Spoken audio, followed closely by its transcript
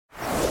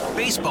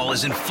Baseball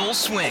is in full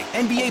swing.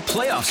 NBA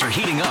playoffs are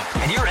heating up,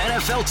 and your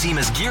NFL team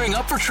is gearing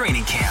up for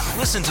training camp.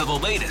 Listen to the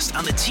latest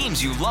on the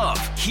teams you love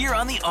here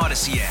on the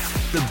Odyssey app.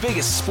 The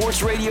biggest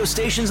sports radio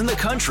stations in the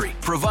country,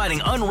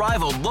 providing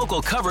unrivaled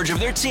local coverage of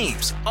their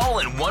teams, all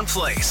in one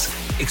place.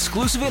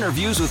 Exclusive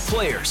interviews with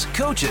players,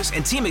 coaches,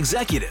 and team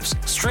executives,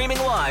 streaming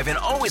live and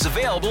always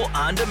available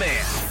on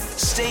demand.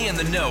 Stay in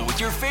the know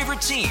with your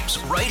favorite teams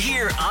right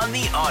here on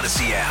the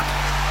Odyssey app.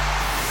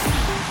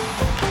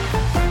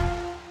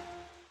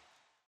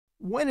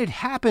 When it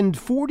happened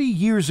 40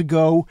 years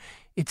ago,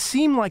 it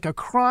seemed like a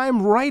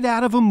crime right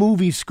out of a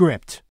movie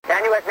script.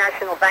 Nanuet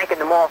National Bank in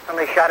the mall,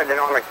 somebody shot at an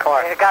armored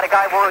car. Got a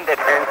guy wounded,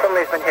 and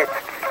somebody's been hit.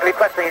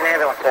 Request an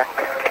ambulance, sir.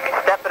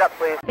 Step it up,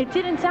 please. It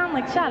didn't sound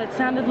like shot. It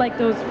sounded like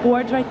those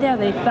boards right there.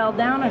 They fell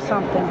down or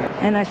something.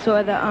 And I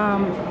saw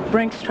the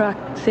Brinks truck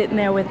sitting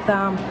there with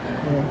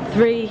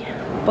 3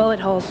 bullet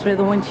holes through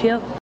the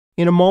windshield.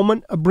 In a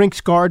moment, a Brinks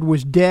guard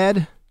was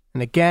dead,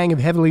 and a gang of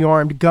heavily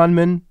armed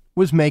gunmen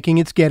was making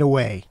its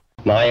getaway.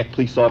 Nyack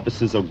police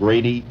officers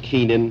O'Grady,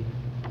 Keenan,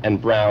 and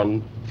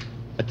Brown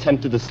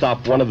attempted to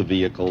stop one of the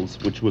vehicles,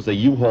 which was a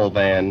U-Haul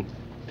van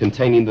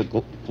containing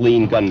the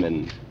fleeing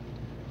gunmen.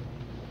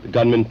 The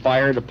gunmen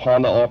fired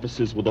upon the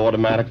officers with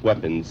automatic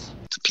weapons.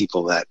 The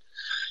people that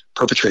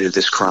perpetrated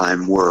this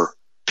crime were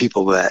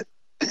people that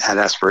had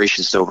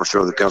aspirations to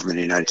overthrow the government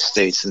of the United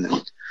States,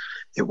 and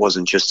it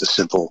wasn't just a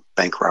simple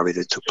bank robbery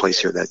that took place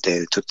here that day.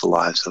 It took the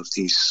lives of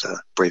these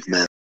brave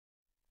men.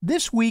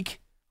 This week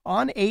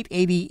on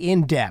 880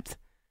 In Depth,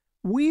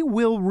 we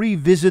will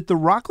revisit the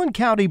Rockland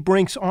County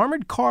Brinks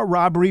armored car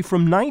robbery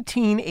from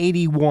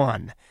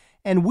 1981,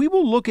 and we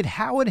will look at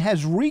how it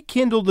has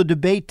rekindled the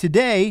debate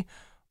today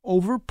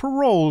over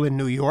parole in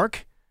New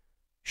York.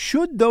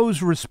 Should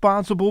those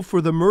responsible for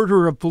the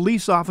murder of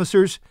police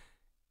officers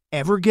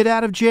ever get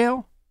out of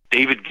jail?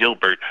 David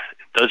Gilbert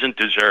doesn't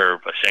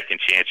deserve a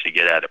second chance to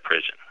get out of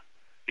prison.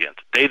 The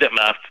day that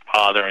my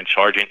father and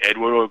Sergeant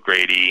Edward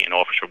O'Grady and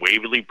Officer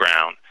Waverly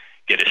Brown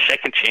get a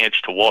second chance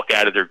to walk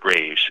out of their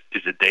graves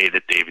is the day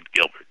that David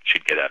Gilbert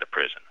should get out of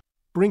prison.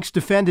 Brinks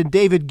defendant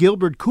David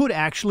Gilbert could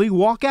actually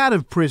walk out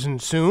of prison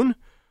soon.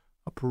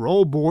 A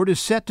parole board is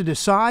set to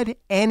decide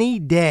any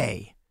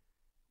day.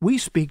 We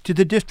speak to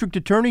the district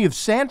attorney of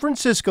San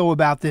Francisco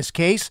about this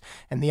case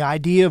and the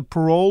idea of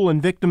parole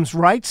and victims'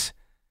 rights.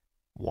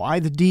 Why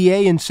the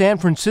DA in San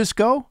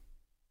Francisco?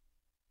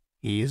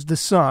 He is the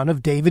son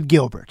of David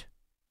Gilbert.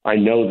 I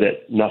know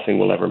that nothing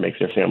will ever make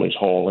their families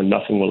whole and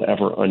nothing will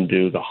ever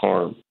undo the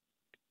harm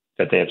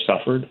that they have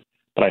suffered,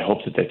 but I hope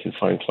that they can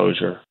find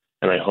closure.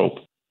 And I hope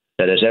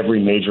that as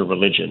every major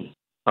religion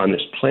on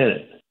this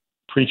planet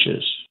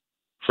preaches,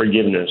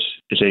 forgiveness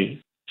is a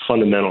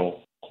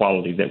fundamental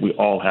quality that we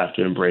all have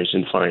to embrace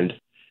and find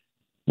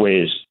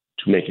ways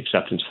to make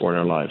acceptance for in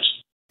our lives.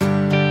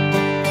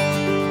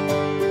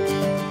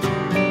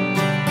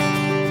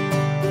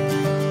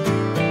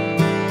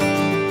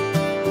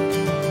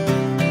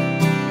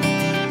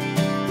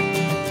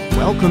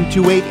 Welcome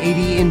to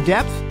 880 In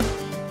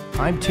Depth.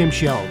 I'm Tim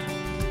Sheld.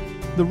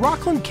 The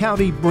Rockland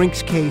County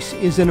Brinks case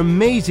is an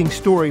amazing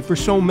story for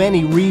so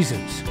many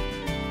reasons.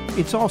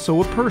 It's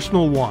also a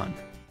personal one.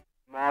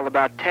 All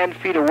about 10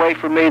 feet away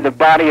from me, the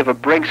body of a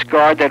Brinks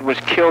guard that was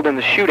killed in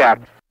the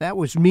shootout. That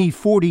was me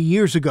 40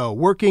 years ago,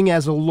 working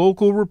as a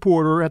local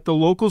reporter at the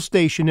local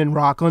station in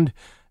Rockland,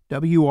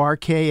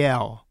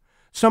 WRKL.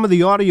 Some of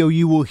the audio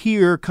you will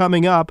hear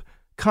coming up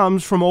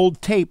comes from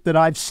old tape that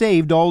I've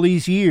saved all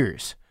these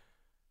years.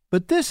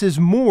 But this is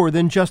more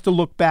than just a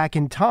look back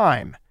in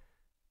time.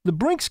 The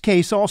Brinks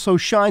case also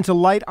shines a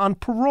light on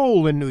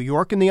parole in New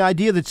York and the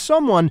idea that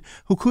someone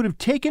who could have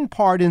taken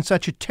part in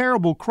such a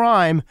terrible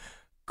crime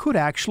could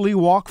actually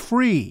walk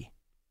free.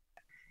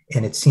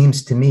 And it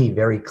seems to me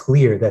very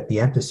clear that the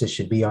emphasis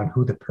should be on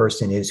who the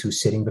person is who's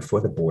sitting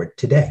before the board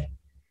today.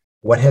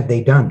 What have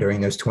they done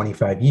during those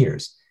 25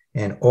 years?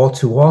 And all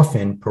too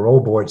often, parole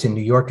boards in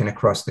New York and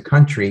across the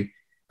country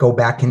go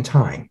back in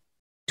time,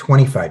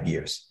 25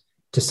 years.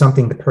 To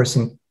something the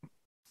person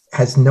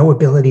has no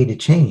ability to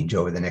change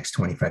over the next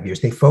 25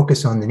 years. They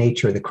focus on the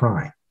nature of the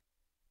crime.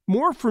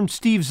 More from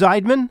Steve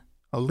Zeidman,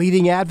 a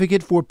leading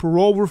advocate for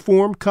parole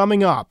reform,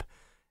 coming up,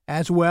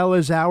 as well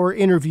as our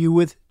interview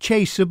with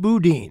Chase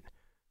Abudin,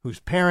 whose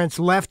parents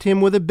left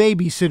him with a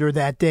babysitter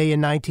that day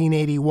in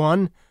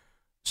 1981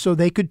 so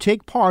they could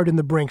take part in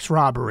the Brinks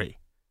robbery.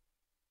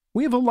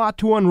 We have a lot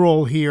to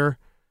unroll here,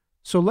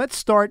 so let's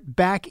start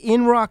back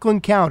in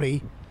Rockland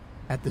County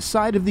at the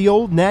site of the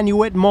old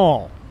Nanuet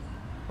Mall,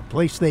 a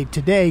place they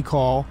today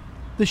call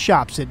the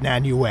Shops at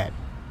Nanuet.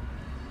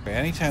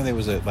 Anytime there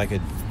was a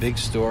big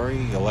story,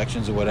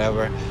 elections or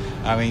whatever,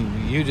 I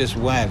mean, you just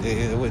went.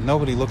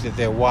 Nobody looked at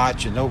their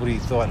watch and nobody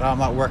thought, oh, I'm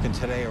not working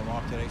today or I'm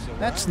off today. So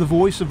that's the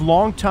voice of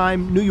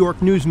longtime New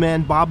York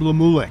newsman Bob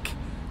Lemulik,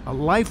 a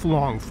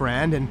lifelong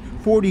friend and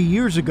 40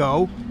 years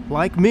ago,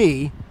 like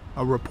me,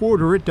 a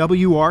reporter at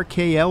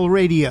WRKL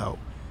Radio.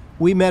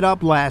 We met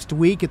up last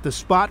week at the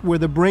spot where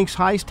the Brinks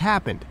heist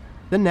happened,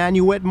 the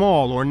Nanuet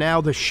Mall, or now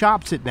the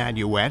Shops at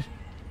Nanuet,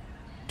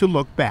 to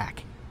look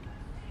back.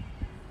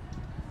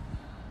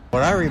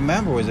 What I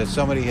remember was that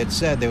somebody had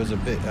said there was a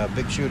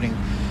big shooting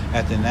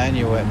at the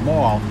Nanuet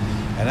Mall,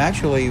 and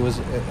actually it was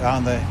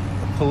on the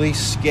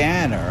police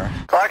scanner.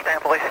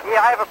 Clarkstown Police.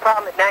 Yeah, I have a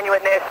problem at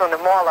Nanuet National in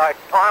the mall. Our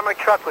armored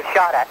truck was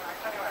shot at.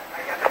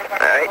 All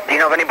right. Do you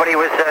know if anybody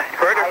was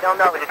hurt? I don't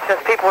know, but it's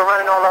just people were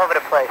running all over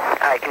the place.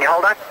 All right, can you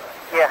hold on?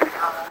 Yeah.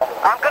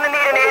 I'm going to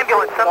need an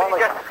ambulance.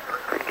 Somebody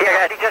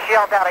just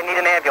yelled out, I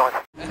need an ambulance.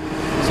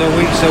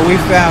 So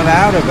we found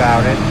out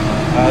about it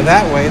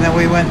that way, and then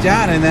we went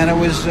down, and then it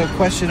was a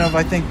question of,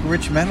 I think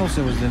Rich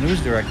Mendelson was the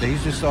news director. He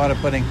just started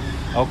putting,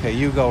 okay,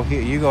 you go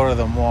here, you go to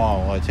the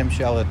mall. Tim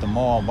Schell at the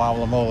mall, Bob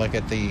Lemulik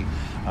at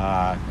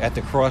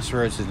the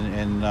crossroads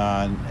in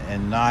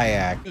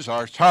Nyack. Here's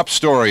our top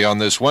story on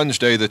this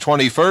Wednesday, the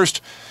 21st.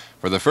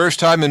 For the first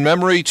time in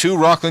memory, 2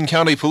 Rockland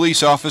County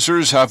police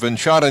officers have been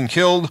shot and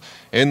killed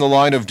in the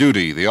line of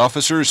duty. The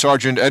officers,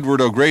 Sergeant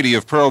Edward O'Grady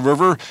of Pearl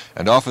River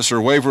and Officer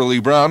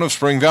Waverly Brown of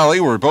Spring Valley,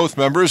 were both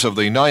members of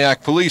the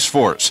Nyack Police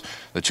Force.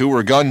 The 2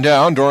 were gunned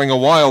down during a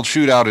wild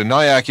shootout in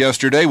Nyack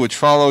yesterday, which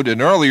followed an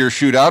earlier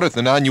shootout at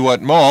the Nanuet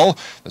Mall,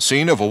 the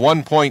scene of a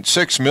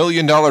 $1.6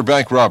 million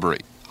bank robbery.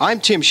 I'm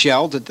Tim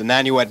Schell at the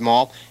Nanuet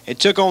Mall. It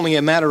took only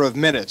a matter of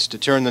minutes to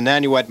turn the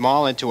Nanuet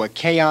Mall into a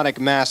chaotic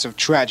mass of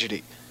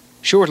tragedy.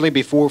 Shortly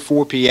before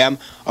 4 p.m.,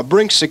 a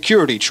Brinks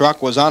security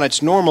truck was on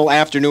its normal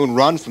afternoon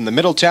run from the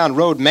Middletown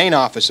Road main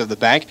office of the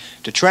bank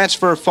to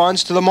transfer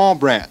funds to the mall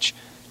branch.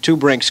 2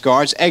 Brinks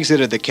guards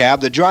exited the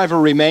cab. The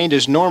driver remained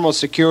as normal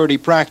security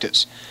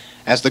practice.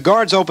 As the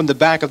guards opened the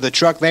back of the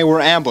truck, they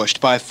were ambushed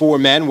by 4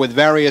 men with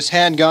various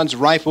handguns,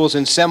 rifles,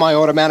 and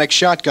semi-automatic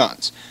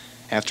shotguns.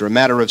 After a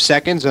matter of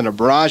seconds and a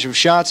barrage of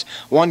shots,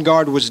 1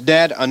 guard was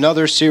dead,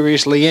 another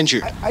seriously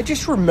injured. I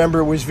just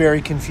remember it was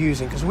very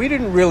confusing because we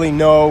didn't really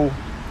know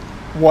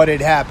what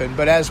had happened.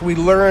 But as we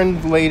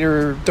learned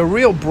later, the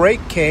real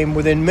break came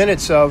within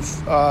minutes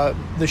of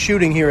the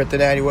shooting here at the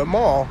Nanuet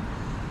Mall.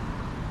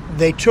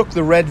 They took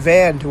the red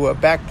van to a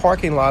back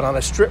parking lot on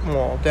a strip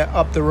mall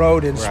up the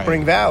road in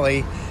Spring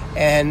Valley.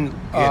 And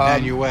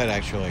Nanuet,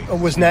 actually.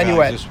 It was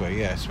Nanuet. This way,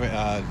 yes.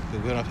 Nanuet.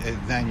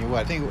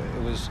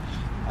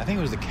 I think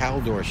it was the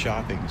Caldor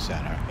Shopping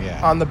Center.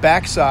 Yeah. On the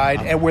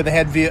backside, and where they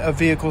had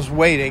vehicles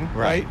waiting,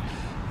 right?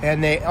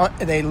 And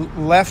they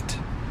left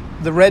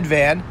the red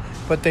van,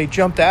 but they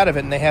jumped out of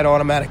it and they had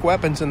automatic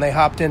weapons and they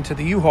hopped into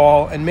the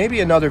U-Haul and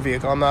maybe another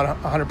vehicle. I'm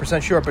not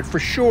 100% sure, but for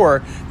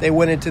sure they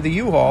went into the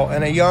U-Haul,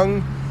 and a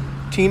young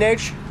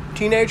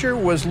teenager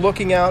was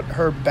looking out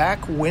her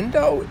back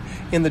window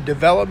in the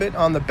development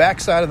on the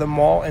backside of the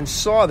mall and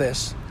saw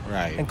this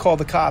and called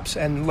the cops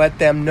and let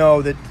them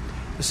know that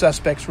the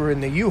suspects were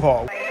in the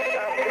U-Haul.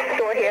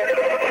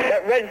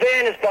 That red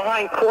van is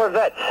behind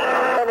Corvette.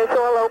 And it's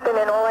all open,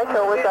 and all I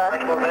saw was a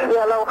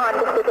yellow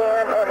Honda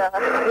sedan and a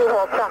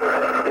U-Haul truck.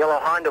 Yellow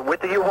Honda with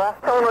the U-Haul?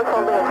 Someone was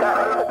holding a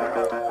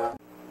gun.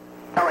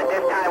 So at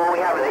this time, what we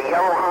have is a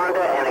yellow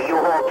Honda and a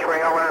U-Haul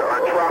trailer or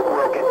truck.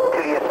 We'll get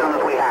to you as soon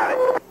as we have it.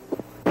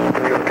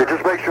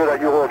 Just make sure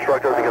that U-Haul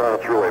truck doesn't get on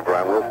the thruway,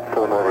 Brian. We'll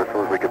pull him over as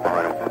soon as we get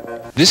behind him.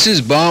 This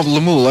is Bob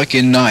Lemulik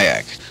in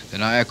Nyack. The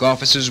Nyack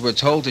officers were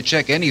told to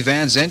check any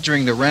vans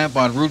entering the ramp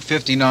on Route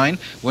 59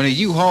 when a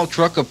U-Haul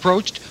truck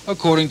approached,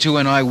 according to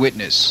an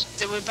eyewitness.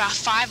 There were about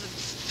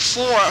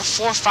 4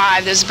 or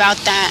 5. There's about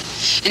that.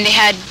 And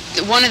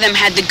one of them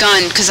had the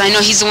gun, because I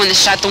know he's the one that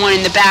shot the one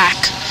in the back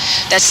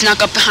that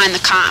snuck up behind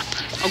the cop.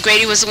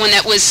 O'Grady was the one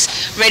that was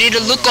ready to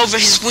look over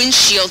his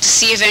windshield to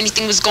see if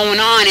anything was going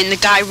on, and the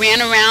guy ran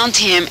around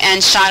him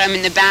and shot him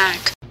in the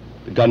back.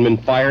 The gunman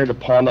fired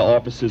upon the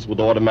officers with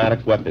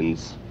automatic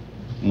weapons,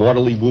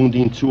 mortally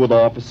wounding 2 of the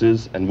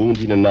officers and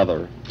wounding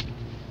another.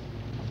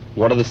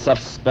 One of the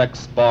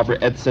suspects, Barbara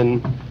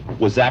Edson,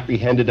 was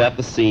apprehended at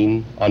the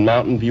scene on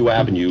Mountain View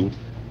Avenue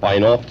by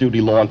an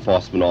off-duty law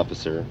enforcement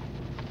officer.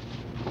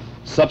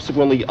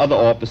 Subsequently, other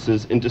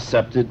officers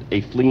intercepted a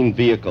fleeing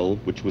vehicle,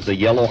 which was a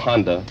yellow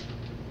Honda,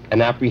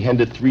 and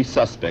apprehended 3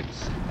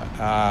 suspects.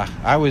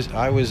 I was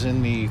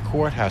in the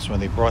courthouse when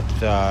they brought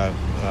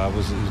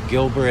was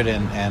Gilbert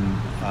and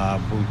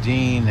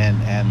Boudin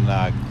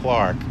and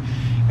Clark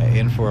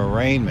in for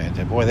arraignment,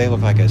 and boy, they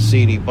look like a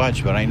seedy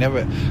bunch. But I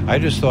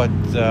just thought,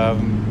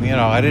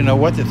 I didn't know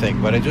what to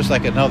think. But it's just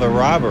like another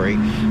robbery.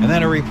 And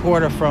then a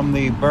reporter from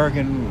the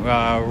Bergen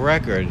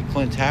Record,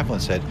 Clint Taplin,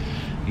 said,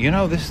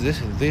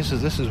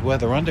 this is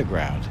Weather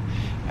Underground.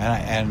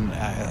 And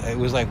it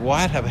was like,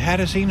 what? How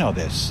does he know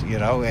this?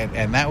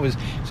 And that was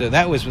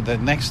the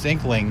next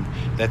inkling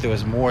that there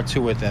was more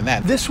to it than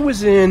that. This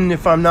was in,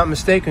 if I'm not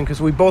mistaken,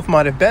 because we both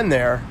might have been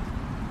there,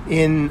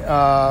 in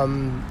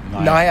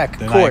Nyack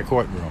Court. Nyack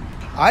courtroom.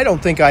 I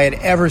don't think I had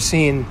ever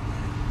seen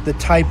the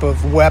type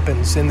of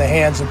weapons in the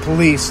hands of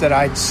police that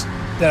I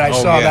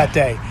saw that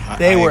day.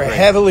 They were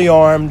heavily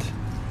armed.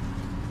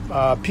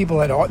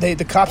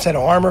 The cops had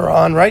armor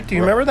on, right? Do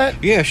you remember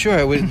that? Yeah, sure.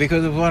 It was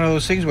because it was one of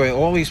those things where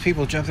all these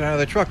people jumped out of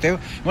the truck. There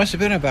must have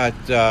been about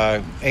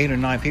 8 or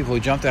 9 people who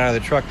jumped out of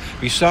the truck.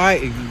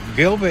 Besides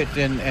Gilbert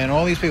and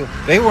all these people,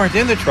 they weren't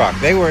in the truck.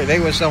 They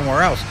were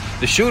somewhere else.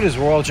 The shooters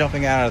were all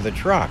jumping out of the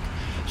truck.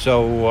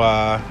 So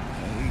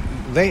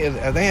they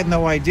had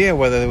no idea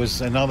whether there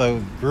was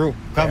another group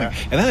coming,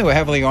 and then they were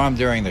heavily armed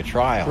during the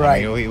trial.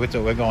 Right. I mean,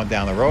 we're going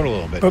down the road a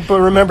little bit. But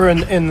remember,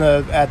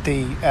 at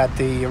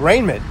the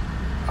arraignment,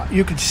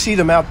 you could see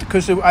them out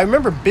because I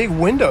remember big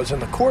windows in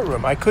the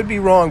courtroom. I could be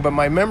wrong, but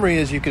my memory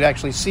is you could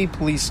actually see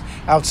police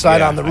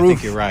outside on the roof. I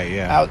think you're right.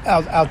 Yeah,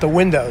 out the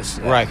windows.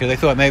 Right, because they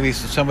thought maybe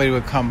somebody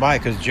would come by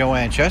because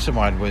Joanne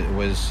Chesimard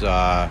was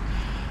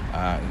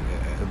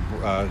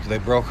they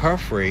broke her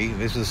free.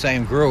 This is the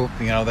same group.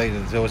 You know,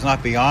 it was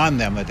not beyond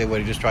them that they would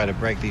have just tried to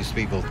break these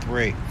people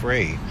free.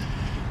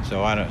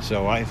 So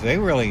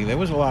there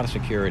was a lot of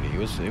security. It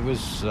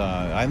was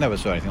I never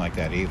saw anything like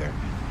that either.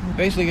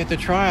 Basically, at the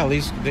trial,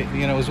 it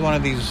was one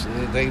of these.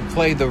 They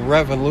played the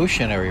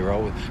revolutionary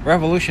role,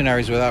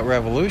 revolutionaries without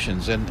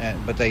revolutions,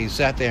 but they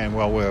sat there and,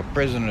 well, we're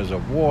prisoners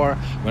of war.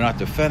 We're not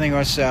defending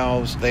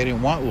ourselves. They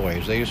didn't want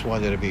lawyers. They just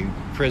wanted to be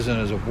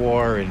prisoners of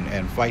war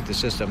and fight the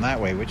system that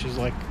way, which is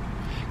like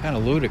kind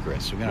of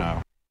ludicrous, you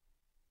know.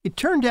 It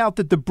turned out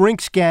that the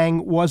Brinks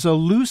gang was a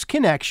loose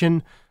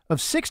connection of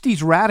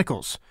 60s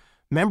radicals,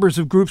 members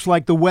of groups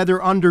like the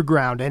Weather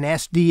Underground and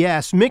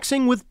SDS,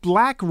 mixing with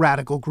black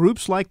radical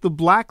groups like the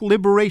Black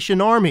Liberation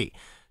Army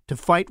to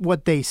fight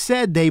what they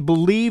said they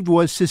believed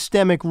was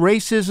systemic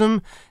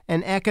racism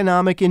and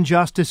economic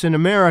injustice in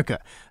America.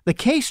 The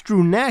case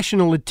drew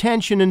national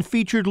attention and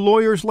featured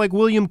lawyers like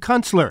William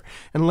Kunstler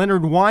and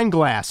Leonard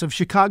Weinglass of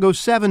Chicago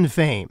 7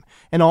 fame,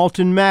 and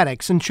Alton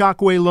Maddox and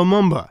Chokwe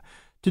Lumumba.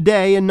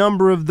 Today, a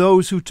number of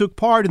those who took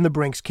part in the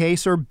Brinks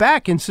case are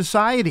back in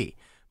society,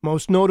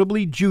 most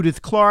notably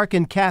Judith Clark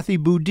and Kathy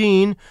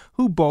Boudin,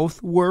 who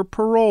both were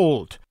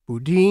paroled.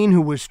 Boudin,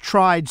 who was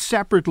tried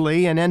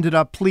separately and ended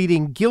up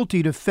pleading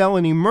guilty to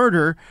felony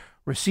murder,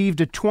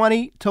 received a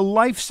 20 to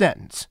life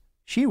sentence.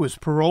 She was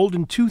paroled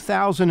in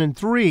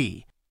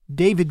 2003.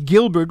 David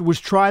Gilbert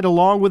was tried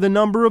along with a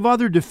number of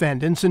other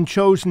defendants and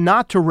chose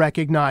not to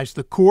recognize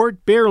the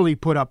court, barely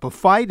put up a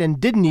fight,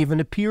 and didn't even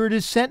appear at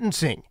his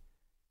sentencing.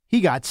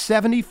 He got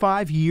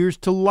 75 years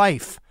to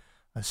life,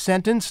 a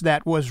sentence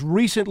that was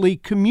recently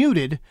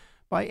commuted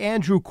by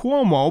Andrew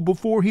Cuomo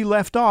before he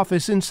left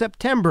office in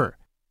September.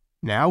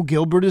 Now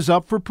Gilbert is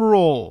up for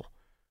parole.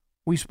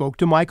 We spoke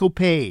to Michael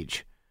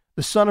Page,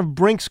 the son of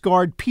Brinks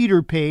guard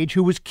Peter Page,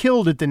 who was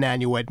killed at the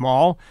Nanuet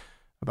Mall,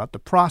 about the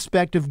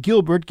prospect of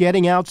Gilbert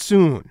getting out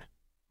soon.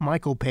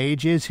 Michael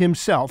Page is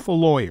himself a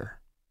lawyer.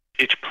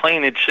 It's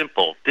plain and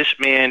simple. This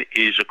man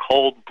is a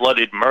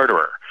cold-blooded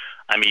murderer.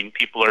 I mean,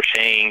 people are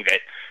saying that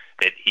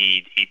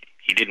he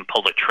didn't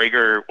pull the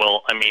trigger.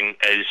 Well, I mean,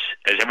 as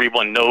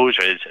everyone knows,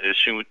 as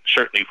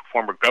certainly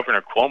former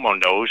Governor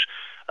Cuomo knows,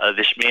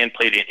 this man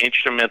played an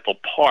instrumental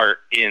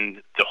part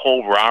in the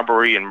whole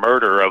robbery and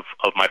murder of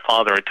my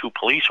father and 2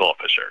 police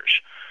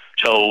officers.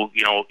 So,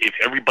 you know, if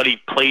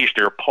everybody plays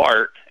their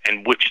part,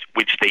 and which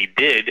they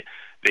did,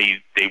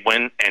 they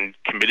went and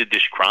committed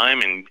this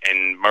crime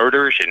and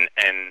murders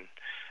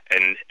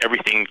and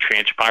everything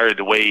transpired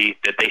the way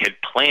that they had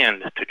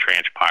planned to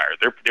transpire.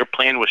 Their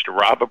plan was to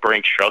rob a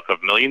Brinks truck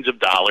of millions of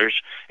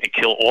dollars and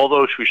kill all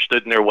those who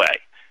stood in their way.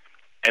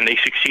 And they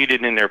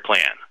succeeded in their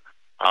plan.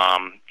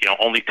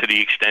 Only to the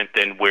extent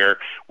then where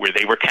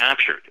they were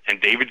captured. And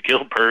David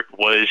Gilbert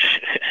was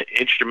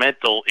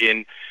instrumental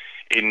in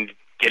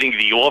getting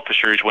the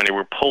officers, when they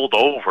were pulled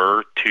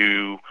over,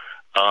 to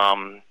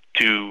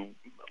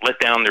let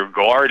down their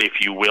guard,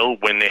 if you will,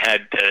 when they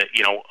had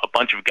a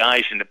bunch of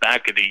guys in the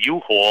back of the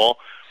U-Haul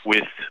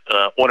with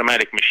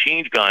automatic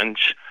machine guns,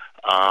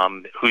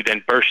 who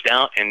then burst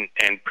out and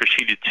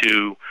proceeded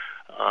to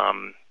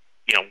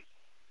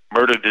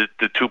murder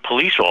the 2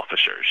 police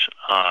officers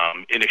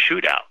in a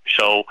shootout.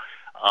 So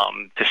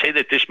to say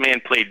that this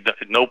man played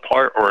no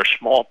part or a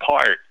small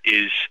part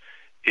is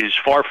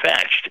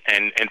far-fetched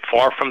and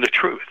far from the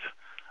truth.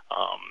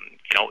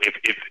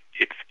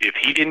 If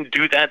he didn't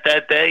do that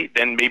day,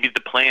 then maybe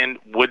the plan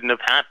wouldn't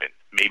have happened.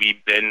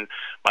 Maybe then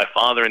my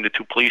father and the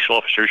 2 police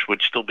officers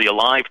would still be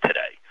alive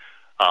today.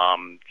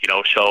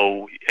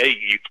 So hey,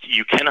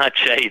 you cannot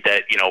say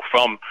that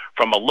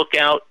from a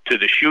lookout to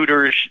the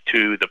shooters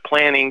to the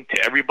planning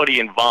to everybody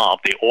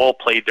involved, they all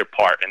played their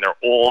part and they're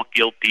all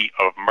guilty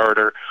of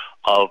murder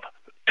of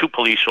 2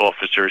 police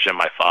officers and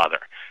my father.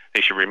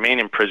 They should remain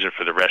in prison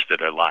for the rest of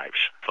their lives.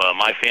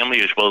 My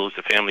family, as well as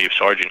the family of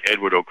Sergeant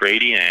Edward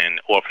O'Grady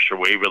and Officer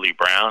Waverly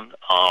Brown,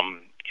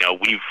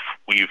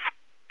 we've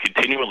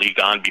continually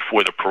gone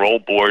before the parole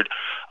board.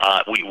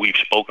 We've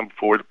spoken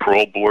before the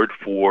parole board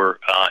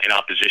in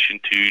opposition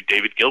to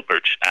David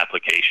Gilbert's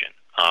application.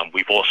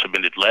 We've all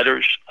submitted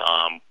letters.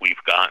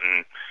 We've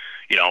gotten,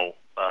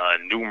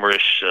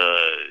 numerous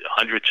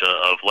hundreds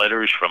of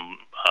letters from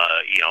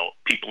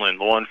people in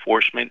law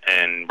enforcement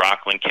and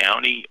Rockland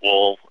County,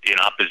 all in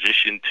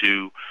opposition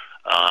to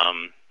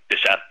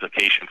this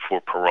application for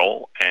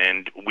parole.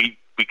 And we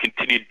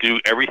continue to do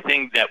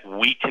everything that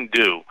we can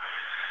do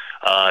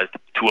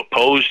to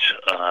oppose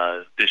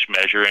this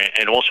measure,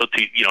 and also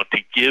to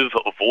give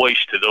a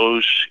voice to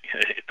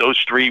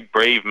those 3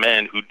 brave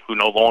men who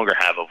no longer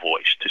have a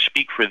voice, to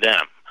speak for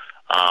them.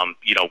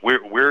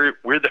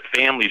 We're the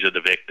families of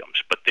the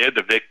victims, but they're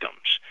the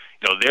victims.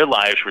 their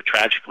lives were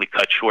tragically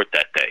cut short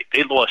that day.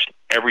 They lost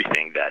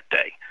everything that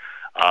day.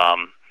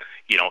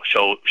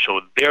 So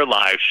their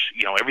lives,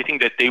 everything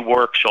that they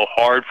worked so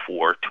hard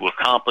for to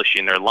accomplish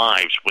in their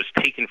lives was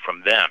taken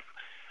from them.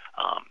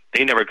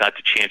 They never got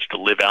the chance to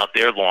live out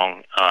their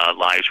long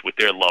lives with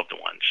their loved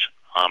ones,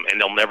 and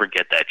they'll never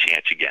get that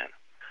chance again.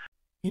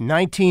 In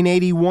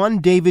 1981,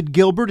 David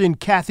Gilbert and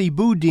Kathy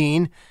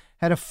Boudin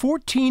had a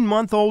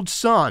 14-month-old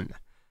son.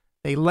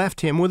 They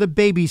left him with a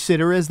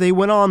babysitter as they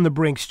went on the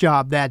Brinks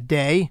job that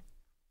day,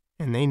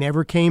 and they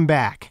never came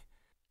back.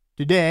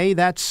 Today,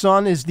 that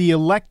son is the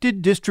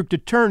elected district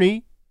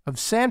attorney of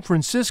San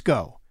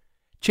Francisco.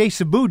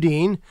 Chesa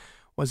Boudin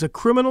was a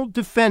criminal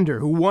defender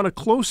who won a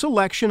close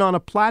election on a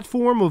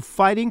platform of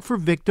fighting for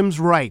victims'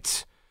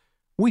 rights.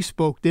 We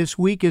spoke this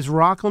week as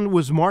Rockland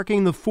was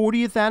marking the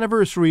 40th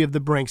anniversary of the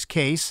Brinks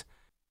case.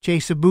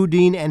 Chesa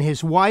Boudin and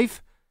his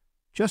wife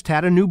just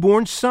had a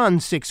newborn son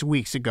 6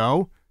 weeks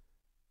ago.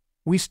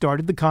 We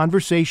started the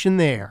conversation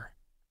there.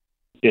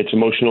 It's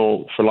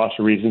emotional for lots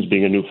of reasons.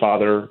 Being a new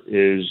father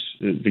is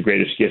the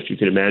greatest gift you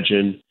could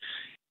imagine.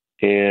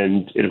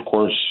 And it, of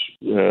course,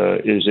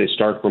 is a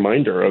stark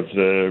reminder of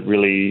the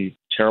really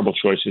terrible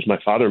choices my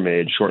father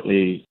made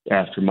shortly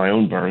after my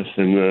own birth,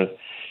 and the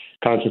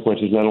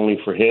consequences not only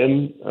for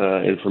him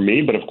and for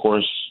me, but, of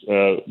course,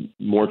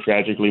 more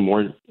tragically,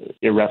 more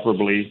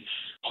irreparably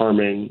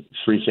harming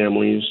 3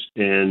 families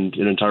and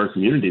an entire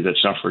community that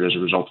suffered as a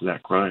result of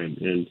that crime.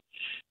 And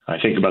I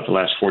think about the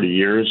last 40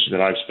 years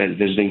that I've spent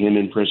visiting him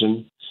in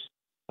prison,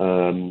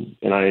 and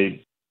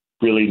I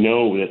really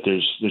know that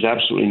there's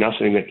absolutely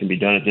nothing that can be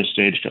done at this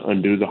stage to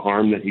undo the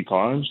harm that he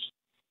caused.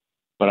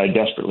 But I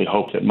desperately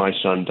hope that my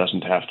son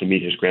doesn't have to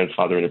meet his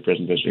grandfather in a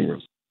prison visiting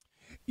room.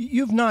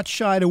 You've not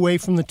shied away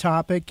from the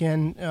topic,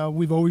 and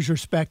we've always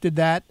respected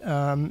that,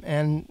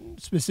 and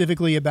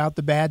specifically about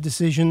the bad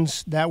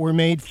decisions that were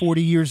made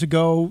 40 years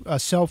ago,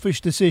 selfish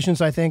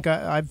decisions, I think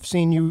I've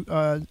seen you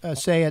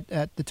say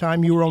at the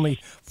time you were only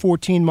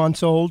 14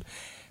 months old.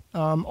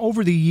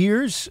 Over the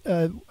years,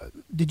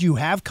 did you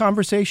have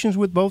conversations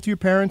with both your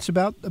parents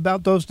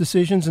about those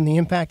decisions and the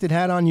impact it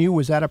had on you?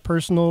 Was that a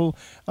personal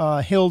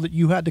hill that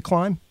you had to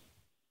climb?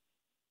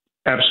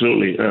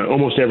 Absolutely.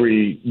 Almost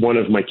every one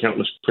of my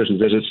countless prison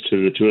visits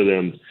to the 2 of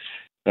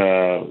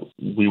them,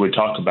 we would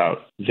talk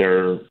about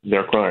their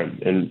crime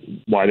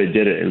and why they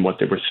did it and what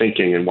they were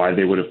thinking and why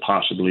they would have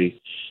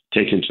possibly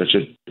taken such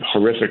a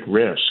horrific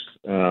risk.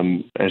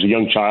 As a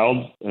young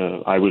child,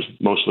 I was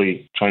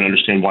mostly trying to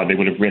understand why they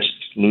would have risked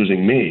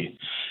losing me.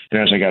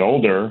 And as I got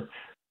older,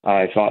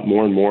 I thought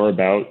more and more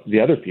about the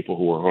other people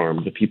who were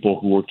harmed, the people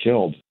who were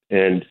killed.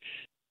 And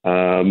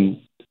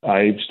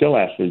I still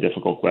ask them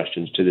difficult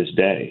questions to this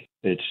day.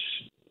 It's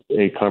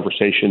a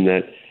conversation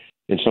that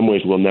in some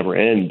ways will never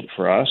end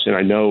for us. And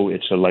I know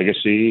it's a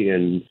legacy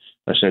and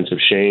a sense of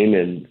shame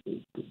and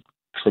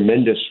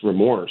tremendous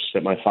remorse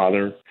that my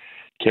father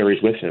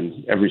carries with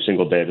him every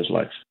single day of his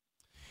life.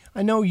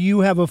 I know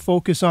you have a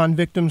focus on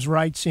victims'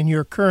 rights in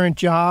your current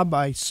job.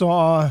 I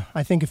saw,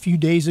 I think a few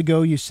days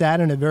ago, you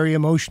sat in a very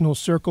emotional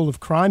circle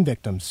of crime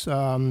victims.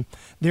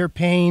 Their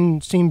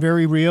pain seemed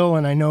very real,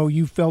 and I know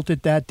you felt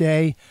it that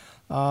day.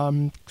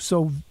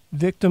 So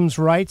victims'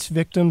 rights,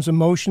 victims'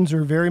 emotions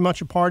are very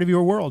much a part of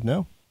your world,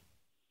 no?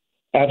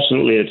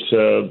 Absolutely.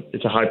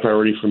 It's a high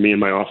priority for me in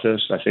my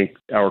office. I think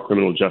our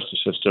criminal justice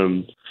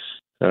system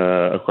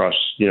across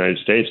the United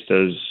States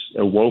does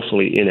a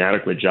woefully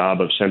inadequate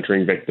job of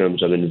centering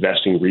victims, of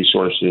investing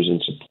resources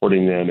and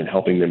supporting them and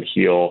helping them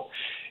heal.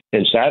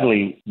 And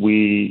sadly,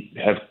 we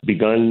have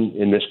begun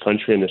in this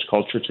country and this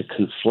culture to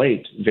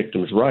conflate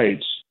victims'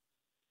 rights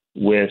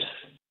with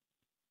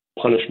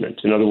punishment.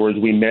 In other words,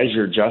 we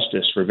measure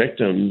justice for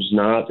victims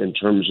not in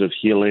terms of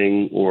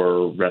healing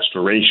or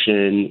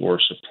restoration or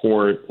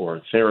support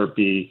or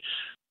therapy,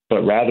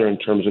 but rather in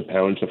terms of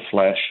pounds of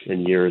flesh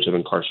and years of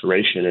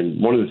incarceration.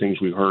 And one of the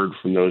things we heard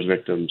from those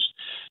victims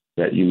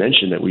that you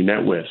mentioned that we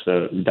met with,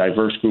 a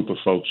diverse group of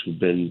folks who've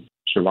been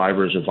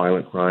survivors of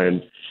violent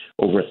crime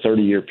over a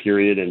 30-year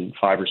period in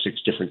 5 or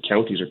 6 different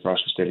counties across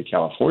the state of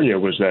California,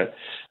 was that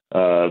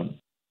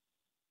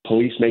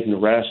police making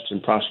arrests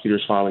and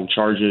prosecutors filing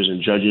charges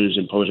and judges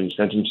imposing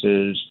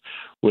sentences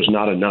was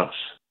not enough.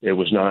 It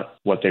was not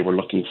what they were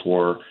looking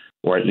for,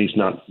 or at least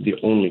not the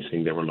only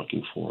thing they were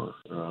looking for.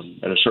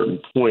 At a certain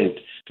point,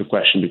 the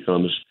question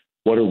becomes,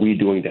 what are we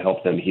doing to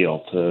help them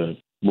heal, to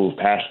move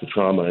past the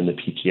trauma and the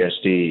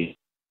PTSD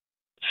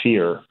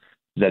fear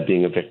that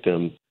being a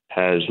victim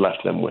has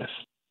left them with?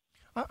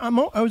 I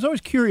was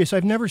always curious.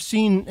 I've never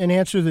seen an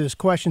answer to this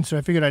question, so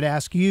I figured I'd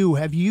ask you.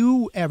 Have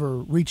you ever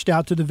reached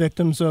out to the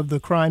victims of the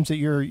crimes that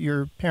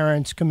your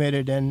parents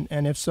committed, and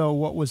if so,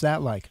 what was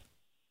that like?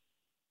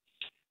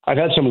 I've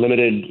had some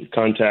limited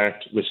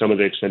contact with some of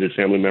the extended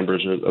family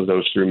members of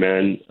those 3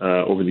 men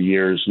over the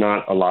years.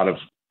 Not a lot of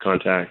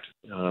contact.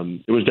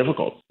 It was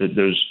difficult.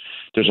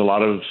 There's a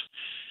lot of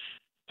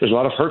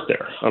hurt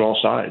there on all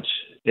sides,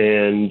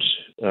 and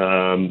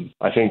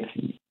I think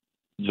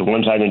the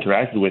ones I've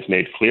interacted with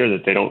made clear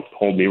that they don't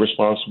hold me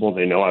responsible.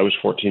 They know I was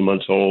 14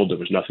 months old. There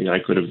was nothing I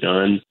could have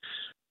done.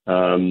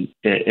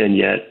 and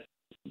yet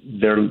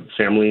their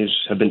families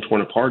have been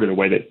torn apart in a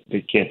way that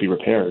they can't be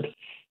repaired.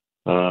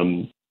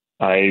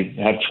 I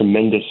have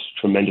tremendous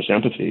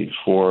empathy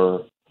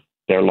for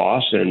their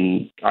loss,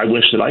 and I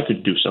wish that I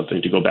could do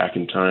something to go back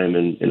in time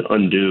and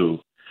undo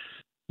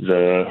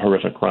the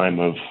horrific crime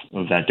of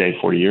that day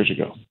 40 years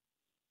ago.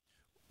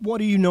 What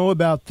do you know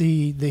about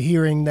the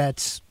hearing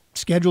that's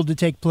scheduled to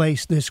take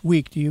place this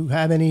week? Do you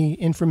have any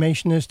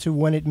information as to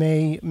when it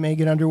may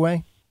get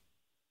underway?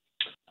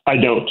 I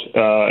don't,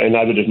 and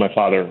neither does my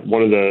father.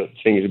 One of the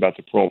things about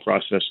the parole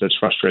process that's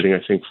frustrating, I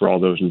think, for all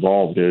those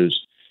involved is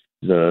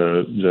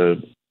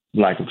the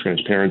lack of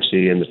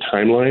transparency and the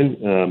timeline.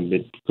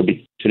 It could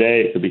be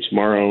today, it could be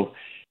tomorrow.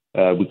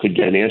 We could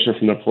get an answer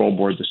from the parole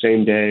board the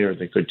same day, or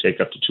they could take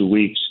up to 2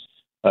 weeks.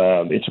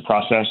 It's a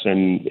process,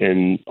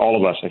 and all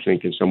of us, I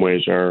think, in some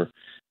ways are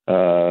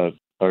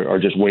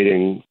just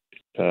waiting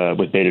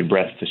with bated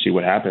breath to see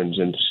what happens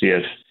and to see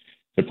if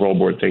the parole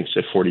board thinks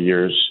that 40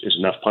 years is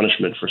enough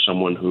punishment for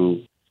someone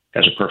who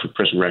has a perfect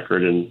prison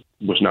record and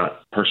was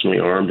not personally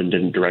armed and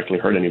didn't directly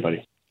hurt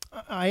anybody.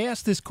 I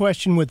ask this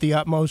question with the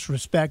utmost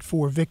respect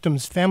for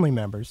victims' family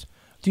members.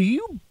 Do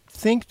you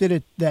think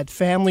that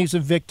families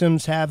of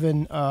victims have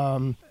an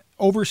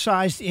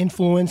oversized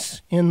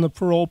influence in the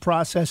parole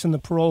process and the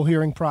parole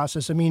hearing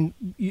process? I mean,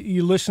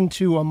 you listen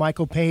to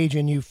Michael Page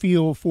and you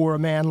feel for a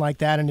man like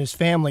that and his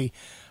family,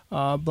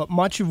 but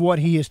much of what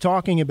he is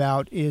talking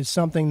about is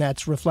something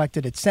that's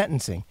reflected at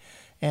sentencing.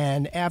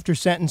 And after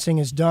sentencing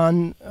is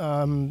done,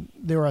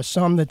 there are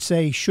some that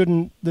say,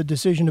 shouldn't the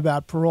decision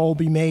about parole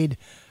be made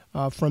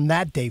from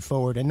that day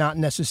forward and not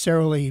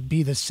necessarily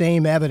be the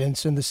same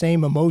evidence and the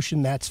same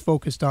emotion that's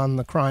focused on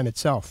the crime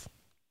itself?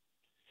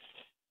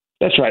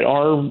 That's right.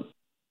 Our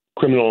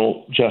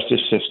criminal justice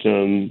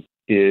system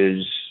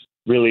is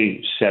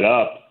really set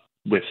up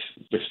with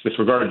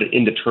regard to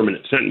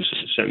indeterminate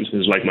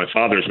sentences like my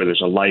father's, where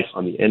there's a life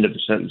on the end of the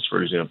sentence,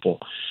 for example,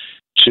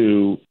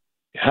 to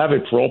have a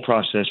parole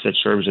process that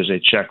serves as a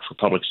check for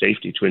public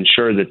safety to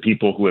ensure that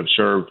people who have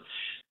served,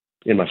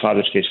 in my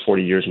father's case,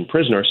 40 years in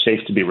prison, are safe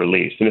to be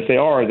released. And if they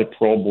are, the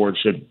parole board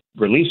should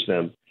release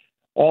them.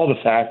 All the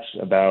facts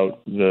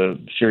about the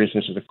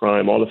seriousness of the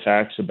crime, all the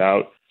facts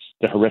about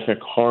the horrific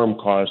harm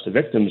caused to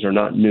victims are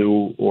not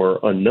new or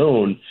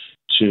unknown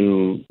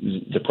to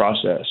the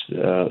process.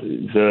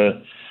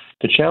 The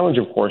challenge,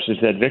 of course, is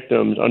that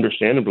victims,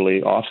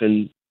 understandably,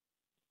 often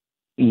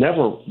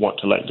never want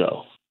to let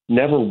go,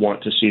 never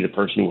want to see the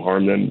person who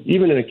harmed them,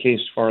 even in a case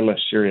far less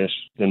serious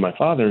than my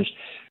father's,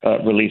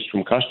 released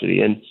from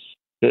custody. And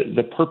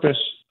the purpose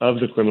of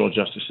the criminal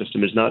justice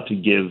system is not to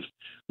give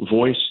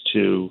voice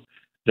to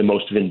the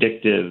most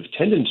vindictive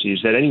tendencies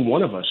that any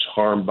one of us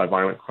harmed by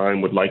violent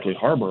crime would likely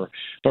harbor,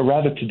 but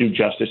rather to do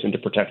justice and to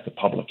protect the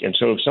public. And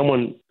so if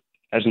someone,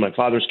 as in my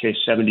father's case,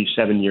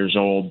 77 years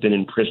old, been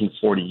in prison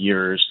 40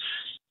 years,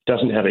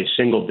 doesn't have a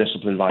single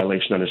discipline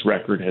violation on his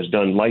record, has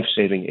done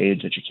life-saving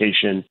AIDS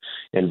education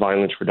and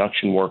violence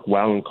reduction work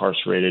while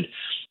incarcerated,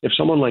 if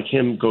someone like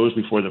him goes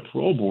before the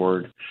parole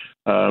board,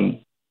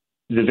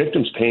 the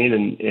victim's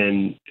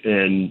pain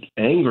and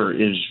anger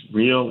is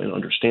real and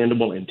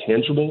understandable and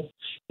tangible.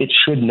 It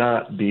should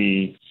not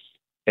be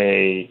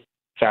a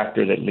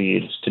factor that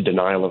leads to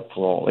denial of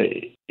parole.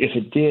 If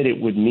it did,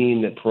 it would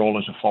mean that parole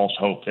is a false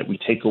hope, that we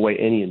take away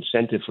any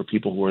incentive for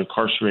people who are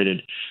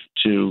incarcerated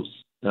to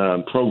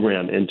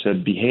program and to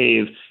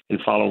behave and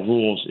follow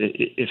rules.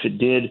 If it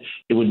did,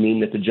 it would mean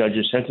that the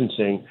judge's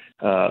sentencing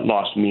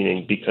lost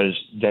meaning, because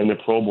then the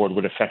parole board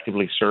would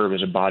effectively serve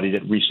as a body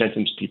that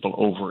resentenced people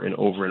over and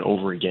over and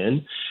over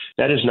again.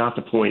 That is not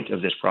the point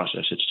of this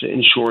process. It's to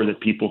ensure that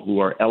people who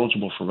are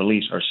eligible for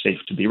release are safe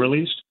to be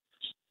released.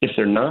 If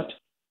they're not,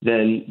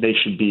 then they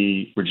should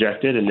be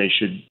rejected and they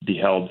should be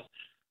held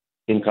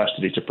in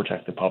custody to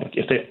protect the public.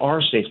 If they are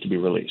safe to be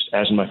released,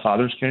 as in my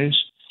father's case,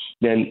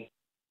 then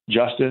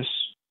justice,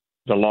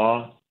 the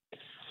law,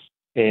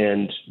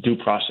 and due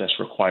process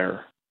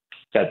require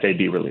that they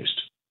be released.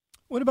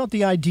 What about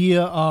the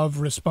idea of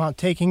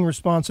taking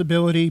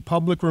responsibility,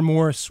 public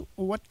remorse?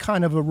 What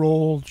kind of a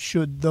role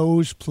should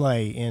those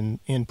play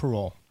in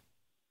parole?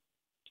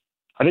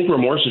 I think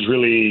remorse is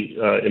really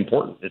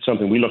important. It's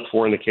something we look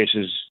for in the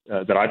cases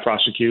that I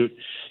prosecute.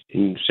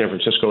 In San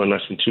Francisco, in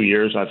less than 2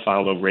 years, I've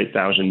filed over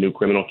 8,000 new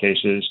criminal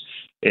cases.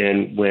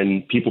 And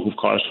when people who've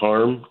caused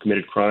harm,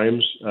 committed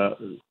crimes,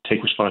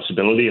 take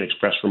responsibility and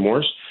express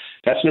remorse,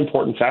 that's an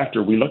important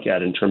factor we look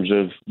at in terms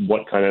of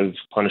what kind of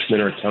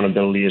punishment or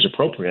accountability is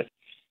appropriate.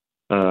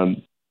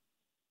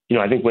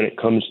 I think when it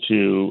comes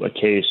to a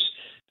case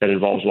that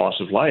involves loss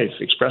of life,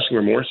 expressing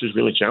remorse is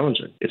really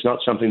challenging. It's not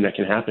something that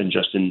can happen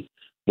just in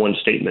one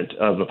statement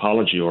of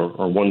apology or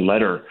one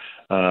letter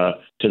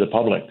to the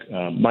public.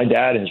 My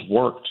dad has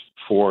worked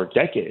for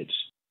decades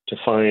to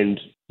find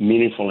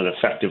meaningful and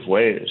effective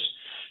ways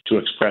to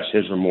express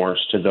his remorse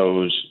to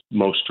those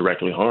most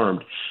directly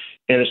harmed.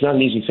 And it's not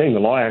an easy thing. The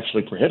law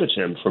actually prohibits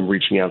him from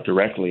reaching out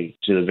directly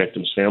to the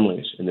victims'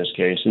 families in this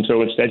case. And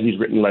so instead, he's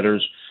written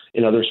letters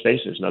in other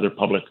spaces, in other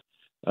public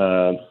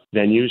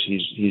venues.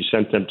 He's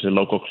sent them to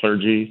local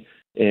clergy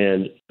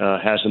and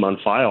has them on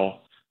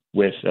file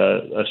with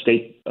a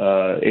state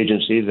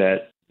agency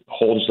that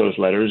holds those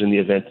letters in the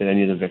event that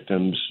any of the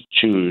victims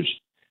choose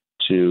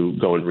to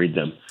go and read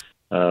them.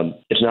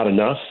 It's not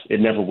enough. It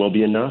never will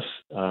be enough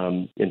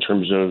in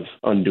terms of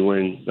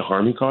undoing the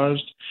harm he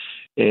caused.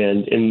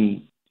 And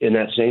in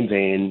that same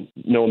vein,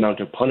 no amount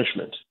of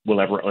punishment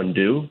will ever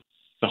undo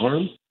the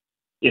harm.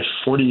 If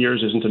 40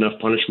 years isn't enough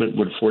punishment,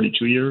 would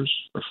 42 years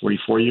or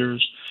 44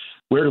 years?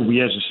 Where do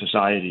we as a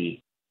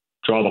society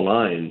draw the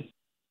line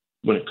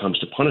when it comes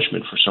to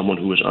punishment for someone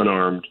who is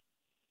unarmed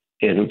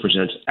and who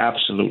presents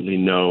absolutely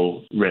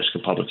no risk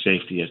of public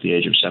safety at the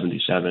age of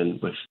 77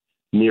 with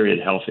myriad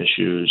health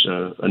issues,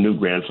 a new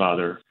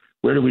grandfather?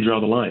 Where do we draw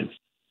the line?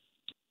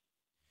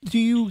 Do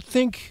you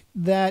think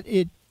that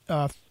it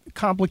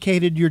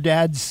complicated your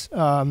dad's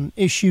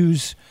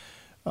issues,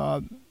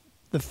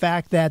 the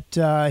fact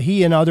that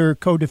he and other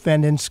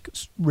co-defendants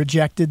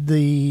rejected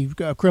the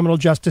criminal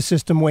justice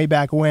system way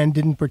back when,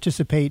 didn't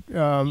participate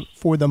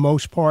for the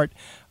most part,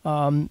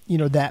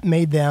 that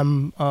made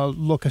them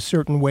look a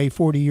certain way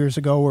 40 years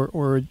ago,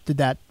 or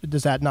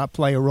does that not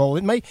play a role?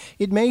 It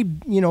may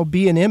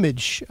be an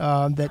image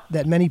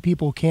that many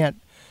people can't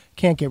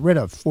get rid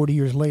of 40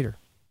 years later.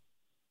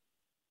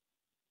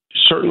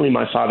 Certainly,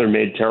 my father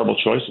made terrible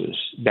choices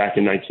back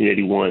in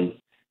 1981.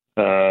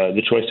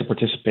 The choice to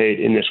participate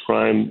in this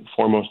crime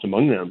foremost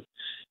among them.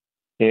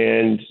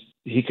 And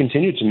he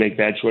continued to make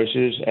bad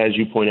choices, as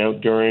you point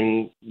out,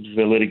 during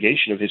the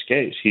litigation of his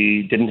case.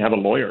 He didn't have a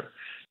lawyer.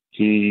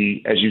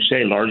 He, as you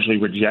say, largely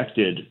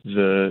rejected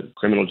the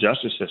criminal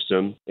justice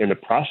system in the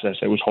process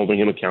that was holding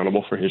him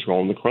accountable for his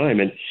role in the crime.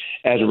 And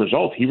as a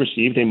result, he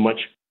received a much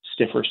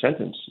stiffer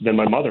sentence than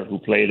my mother, who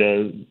played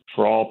a,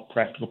 for all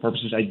practical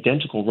purposes,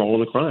 identical role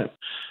in the crime.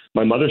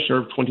 My mother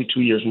served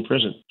 22 years in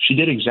prison. She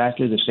did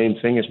exactly the same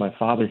thing as my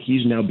father.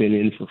 He's now been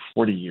in for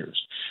 40 years.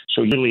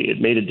 So really, it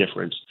made a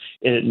difference.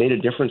 And it made a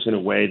difference in a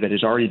way that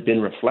has already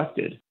been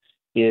reflected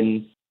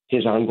in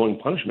his ongoing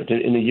punishment.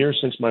 In the years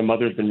since my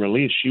mother's been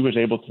released, she was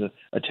able to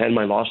attend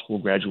my law school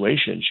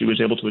graduation. She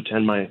was able to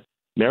attend my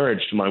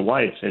marriage to my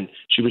wife, and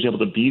she was able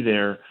to be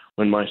there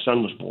when my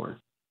son was born.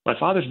 My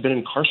father's been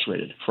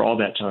incarcerated for all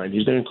that time.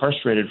 He's been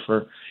incarcerated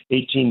for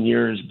 18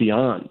 years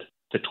beyond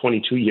the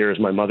 22 years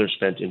my mother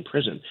spent in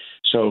prison.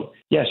 So,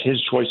 yes, his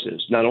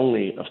choices, not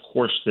only, of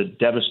course, the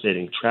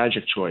devastating,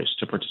 tragic choice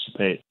to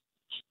participate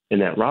in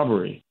that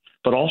robbery,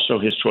 but also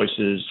his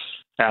choices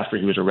after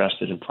he was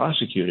arrested and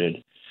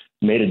prosecuted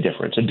made a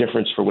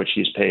difference for which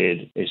he's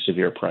paid a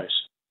severe price.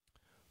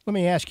 Let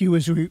me ask you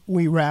as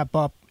we wrap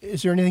up,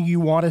 is there anything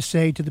you want to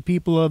say to the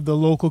people of the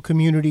local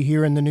community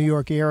here in the New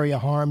York area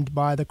harmed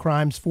by the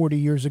crimes 40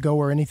 years ago,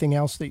 or anything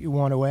else that you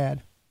want to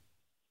add?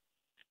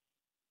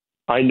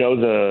 I know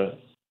the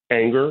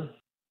anger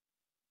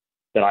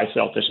that I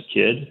felt as a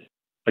kid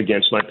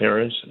against my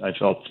parents. I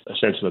felt a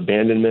sense of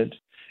abandonment.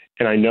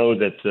 And I know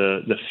that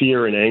the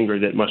fear and anger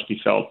that must be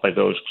felt by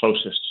those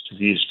closest to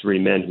these three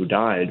men who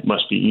died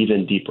must be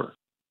even deeper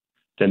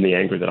than the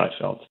anger that I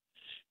felt.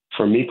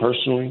 For me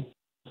personally,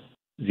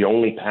 the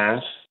only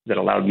path that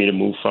allowed me to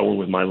move forward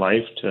with my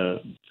life, to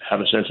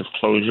have a sense of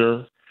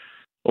closure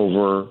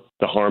over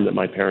the harm that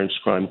my parents'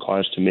 crime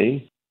caused to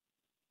me,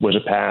 was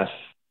a path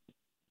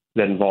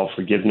that involved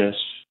forgiveness,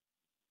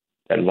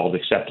 that involved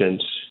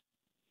acceptance.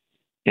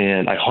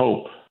 And I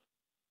hope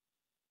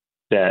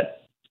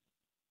that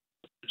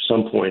at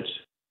some point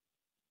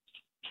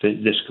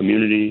this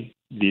community,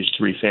 these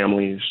three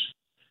families,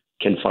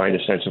 can find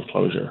a sense of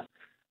closure.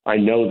 I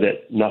know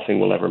that nothing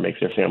will ever make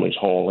their families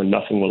whole, and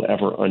nothing will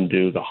ever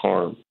undo the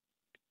harm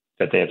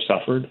that they have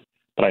suffered,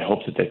 but I hope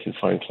that they can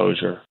find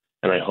closure.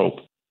 And I hope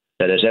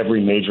that, as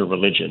every major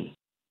religion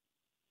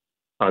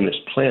on this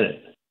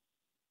planet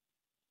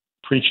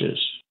preaches,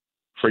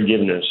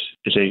 forgiveness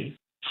is a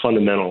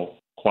fundamental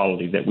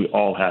quality that we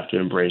all have to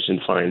embrace and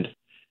find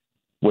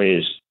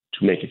ways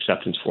to make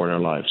acceptance for in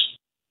our lives.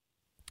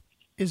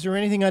 Is there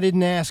anything I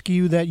didn't ask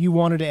you that you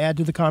wanted to add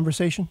to the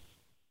conversation?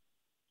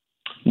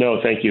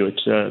 No, thank you.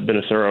 It's been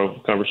a thorough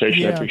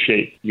conversation. Yeah. I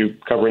appreciate you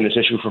covering this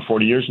issue for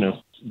 40 years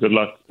now. Good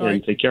luck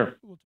and take care.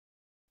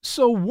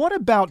 So what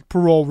about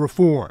parole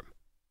reform,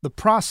 the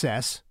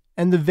process,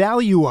 and the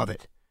value of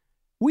it?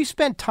 We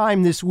spent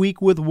time this week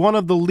with one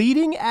of the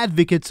leading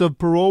advocates of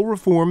parole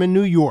reform in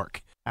New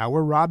York.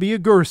 Our Rabia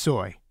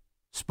Gursoy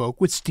spoke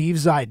with Steve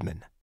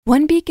Zeidman.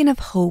 One beacon of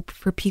hope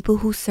for people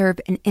who serve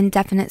an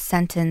indefinite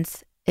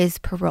sentence is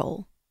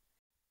parole.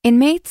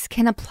 Inmates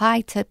can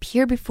apply to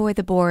appear before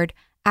the board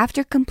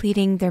after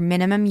completing their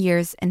minimum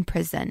years in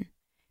prison.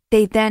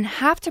 They then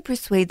have to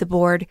persuade the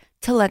board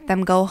to let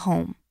them go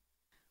home.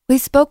 We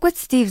spoke with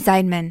Steve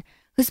Zeidman,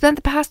 who spent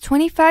the past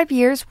 25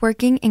 years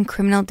working in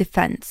criminal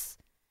defense.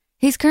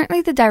 He's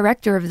currently the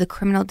director of the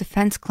Criminal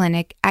Defense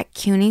Clinic at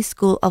CUNY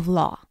School of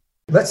Law.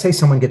 Let's say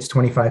someone gets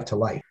 25 to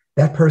life.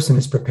 That person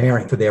is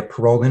preparing for their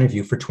parole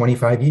interview for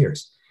 25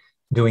 years,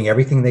 doing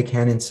everything they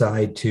can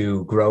inside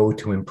to grow,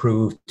 to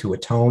improve, to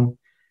atone,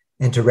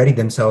 and to ready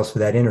themselves for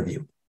that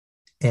interview.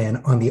 And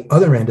on the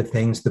other end of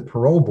things, the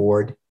parole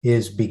board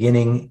is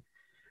beginning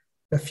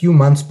a few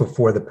months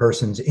before the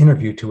person's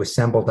interview to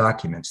assemble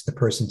documents, the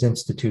person's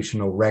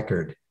institutional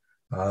record,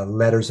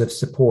 letters of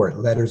support,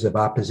 letters of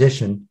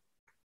opposition,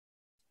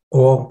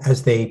 all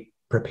as they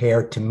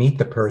prepare to meet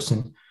the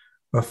person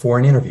for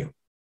an interview.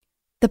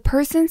 The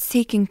person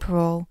seeking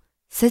parole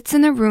sits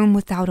in a room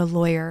without a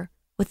lawyer,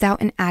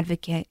 without an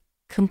advocate,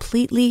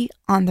 completely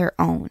on their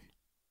own.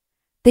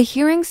 The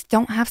hearings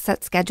don't have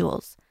set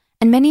schedules,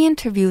 and many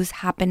interviews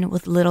happen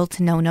with little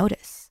to no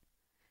notice.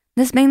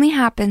 This mainly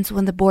happens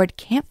when the board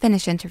can't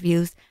finish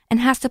interviews and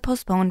has to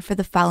postpone for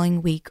the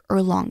following week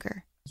or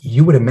longer.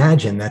 You would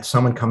imagine that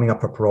someone coming up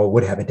for parole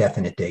would have a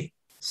definite date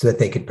so that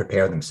they could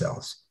prepare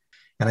themselves.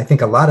 And I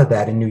think a lot of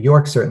that in New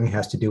York certainly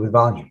has to do with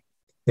volume.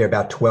 There are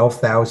about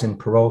 12,000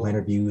 parole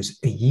interviews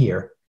a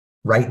year.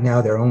 Right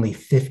now, there are only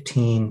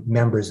 15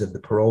 members of the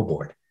parole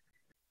board.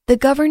 The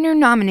governor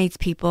nominates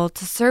people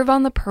to serve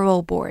on the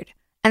parole board,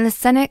 and the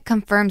Senate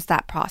confirms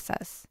that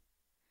process.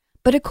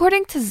 But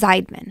according to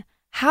Zeidman,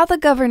 how the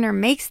governor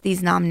makes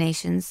these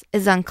nominations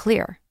is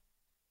unclear.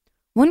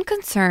 One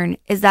concern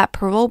is that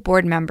parole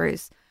board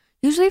members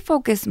usually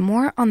focus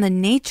more on the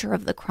nature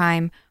of the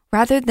crime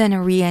rather than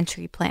a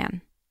re-entry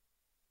plan.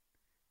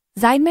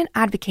 Zeidman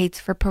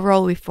advocates for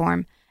parole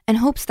reform and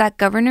hopes that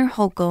Governor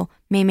Hochul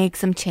may make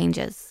some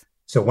changes.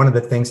 So one of the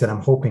things that I'm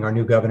hoping our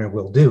new governor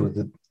will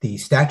do, the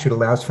statute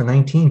allows for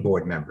 19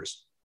 board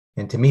members.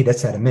 And to me,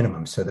 that's at a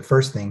minimum. So the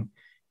first thing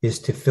is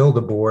to fill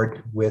the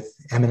board with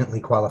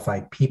eminently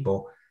qualified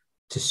people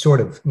to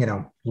sort of,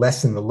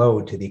 lessen the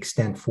load to the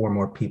extent 4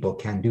 more people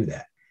can do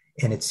that.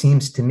 And it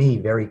seems to me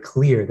very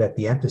clear that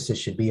the emphasis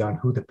should be on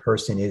who the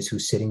person is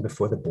who's sitting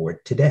before the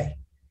board today.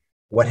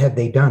 What have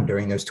they done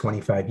during those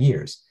 25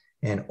 years?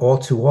 And all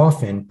too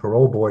often,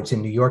 parole boards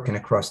in New York and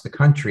across the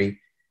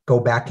country go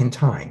back in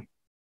time,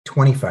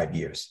 25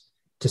 years,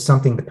 to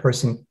something the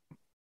person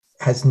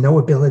has no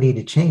ability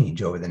to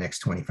change over the next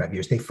 25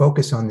 years. They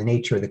focus on the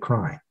nature of the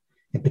crime,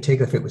 in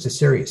particular if it was a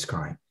serious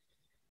crime.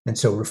 And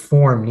so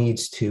reform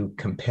needs to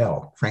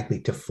compel,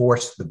 frankly, to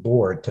force the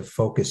board to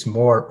focus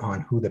more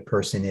on who the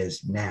person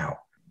is now.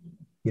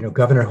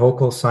 Governor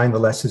Hochul signed the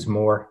less is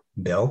more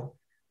bill,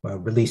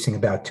 releasing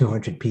about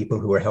 200 people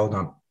who are held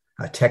on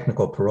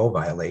technical parole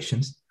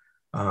violations.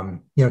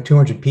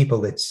 200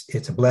 people,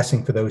 it's a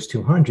blessing for those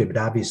 200, but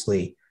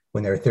obviously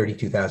when there are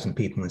 32,000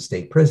 people in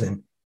state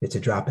prison, it's a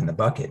drop in the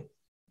bucket.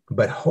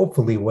 But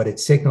hopefully what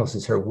it signals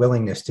is her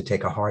willingness to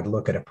take a hard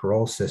look at a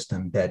parole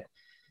system that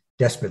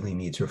desperately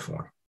needs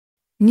reform.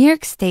 New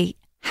York State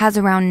has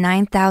around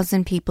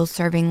 9,000 people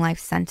serving life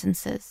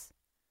sentences.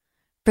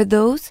 For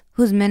those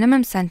whose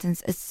minimum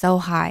sentence is so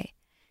high,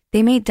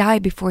 they may die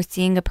before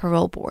seeing a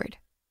parole board.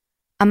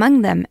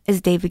 Among them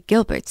is David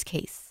Gilbert's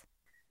case.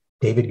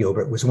 David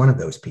Gilbert was one of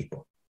those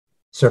people,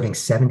 serving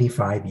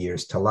 75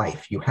 years to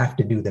life. You have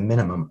to do the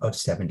minimum of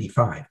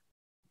 75.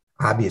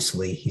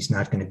 Obviously, he's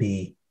not going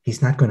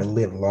to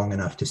live long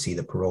enough to see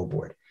the parole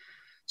board.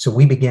 So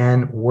we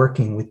began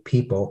working with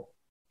people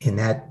in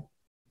that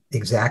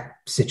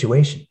exact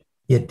situation.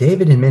 Yet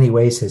David, in many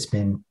ways, has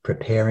been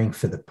preparing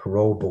for the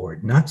parole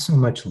board, not so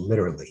much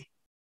literally,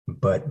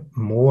 but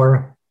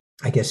more,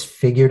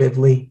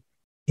 figuratively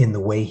in the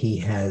way he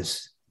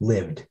has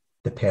lived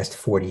the past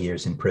 40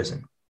 years in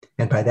prison.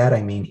 And by that,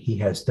 I mean he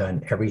has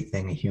done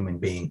everything a human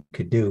being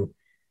could do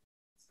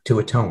to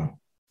atone.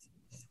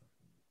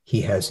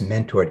 He has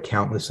mentored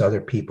countless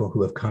other people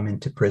who have come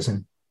into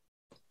prison.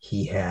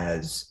 He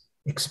has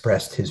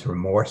expressed his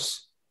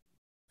remorse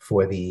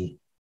for the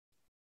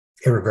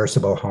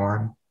irreversible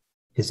harm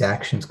his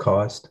actions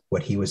caused,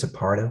 what he was a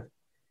part of.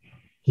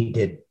 He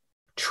did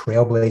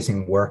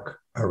trailblazing work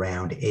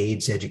around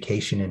AIDS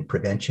education and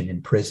prevention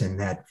in prison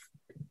that,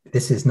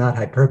 this is not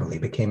hyperbole,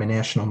 became a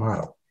national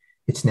model.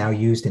 It's now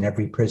used in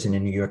every prison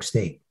in New York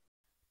State.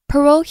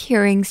 Parole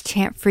hearings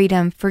chant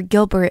freedom for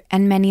Gilbert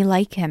and many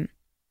like him.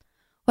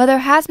 While there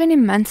has been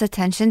immense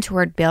attention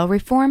toward bail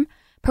reform,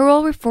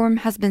 parole reform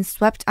has been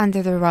swept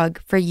under the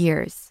rug for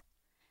years.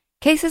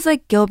 Cases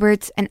like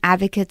Gilbert's and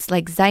advocates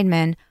like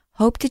Zeidman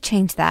hope to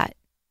change that.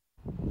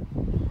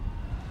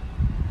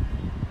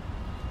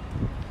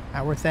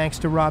 Our thanks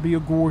to Rabia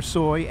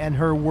Gorsoy and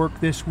her work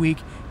this week,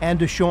 and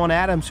to Sean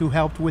Adams, who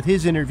helped with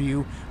his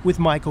interview with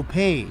Michael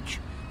Page.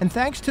 And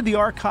thanks to the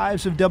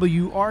archives of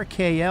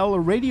WRKL, a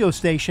radio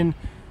station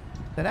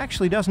that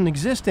actually doesn't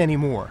exist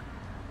anymore.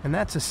 And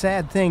that's a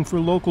sad thing for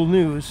local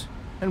news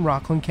in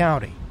Rockland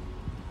County.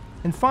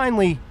 And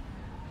finally,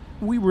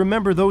 we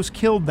remember those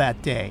killed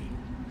that day.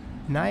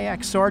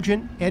 Nyack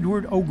Sergeant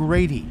Edward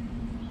O'Grady,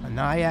 a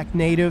Nyack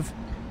native,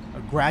 a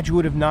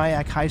graduate of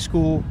Nyack High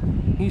School.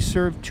 He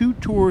served 2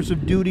 tours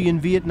of duty in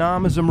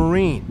Vietnam as a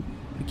Marine,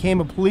 became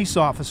a police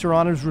officer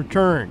on his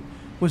return,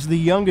 was the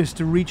youngest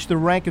to reach the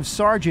rank of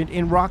sergeant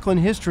in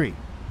Rockland history.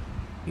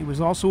 He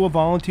was also a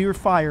volunteer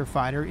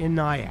firefighter in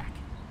Nyack.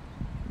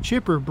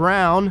 Chipper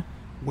Brown,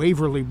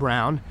 Waverly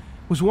Brown,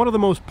 was one of the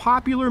most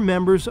popular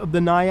members of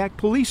the Nyack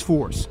police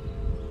force.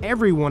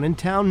 Everyone in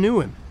town knew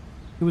him.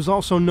 He was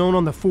also known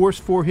on the force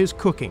for his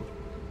cooking.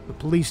 The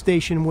police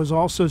station was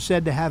also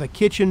said to have a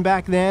kitchen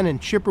back then,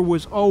 and Chipper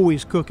was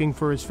always cooking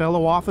for his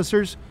fellow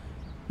officers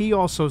He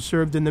also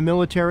served in the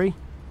military,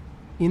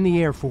 in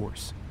the Air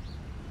Force.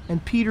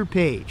 And Peter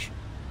Page,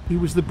 he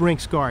was the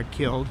Brinks guard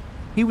killed.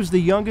 He was the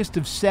youngest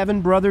of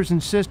 7 brothers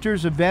and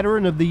sisters, a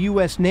veteran of the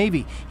U.S.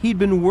 Navy. He'd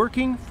been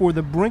working for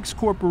the Brinks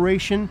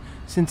Corporation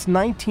since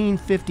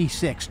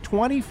 1956,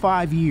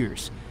 25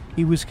 years.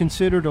 He was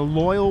considered a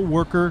loyal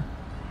worker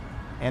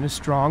and a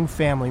strong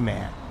family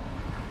man.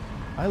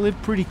 I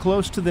lived pretty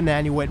close to the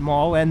Nanuet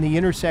Mall and the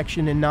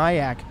intersection in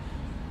Nyack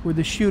where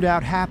the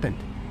shootout happened.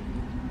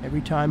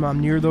 Every time I'm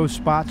near those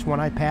spots when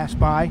I pass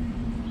by,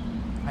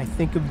 I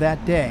think of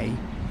that day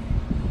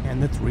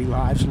and the 3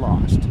 lives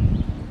lost.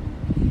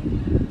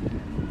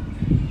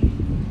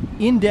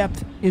 In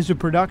Depth is a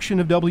production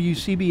of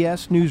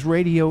WCBS News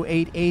Radio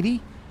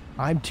 880.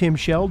 I'm Tim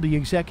Schell. The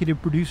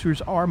executive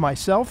producers are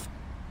myself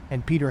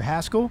and Peter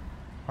Haskell.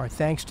 Our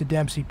thanks to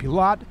Dempsey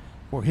Pilat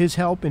for his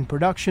help in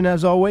production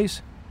as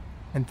always.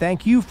 And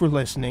thank you for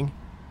listening.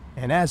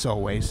 And as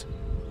always,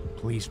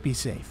 please be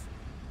safe.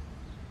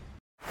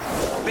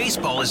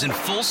 Baseball is in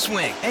full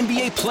swing.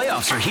 NBA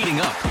playoffs are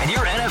heating up, and your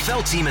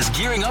NFL team is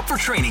gearing up for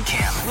training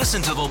camp.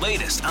 Listen to the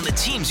latest on the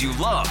teams you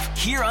love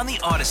here on the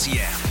Odyssey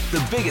app.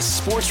 The biggest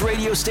sports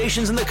radio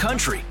stations in the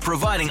country,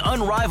 providing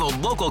unrivaled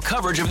local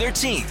coverage of their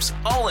teams,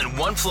 all in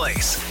one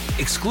place.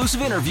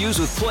 Exclusive interviews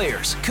with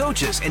players,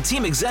 coaches, and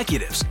team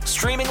executives,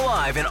 streaming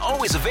live and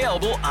always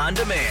available on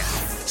demand.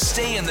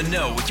 Stay in the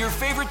know with your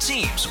favorite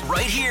teams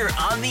right here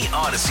on the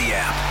Odyssey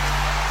app.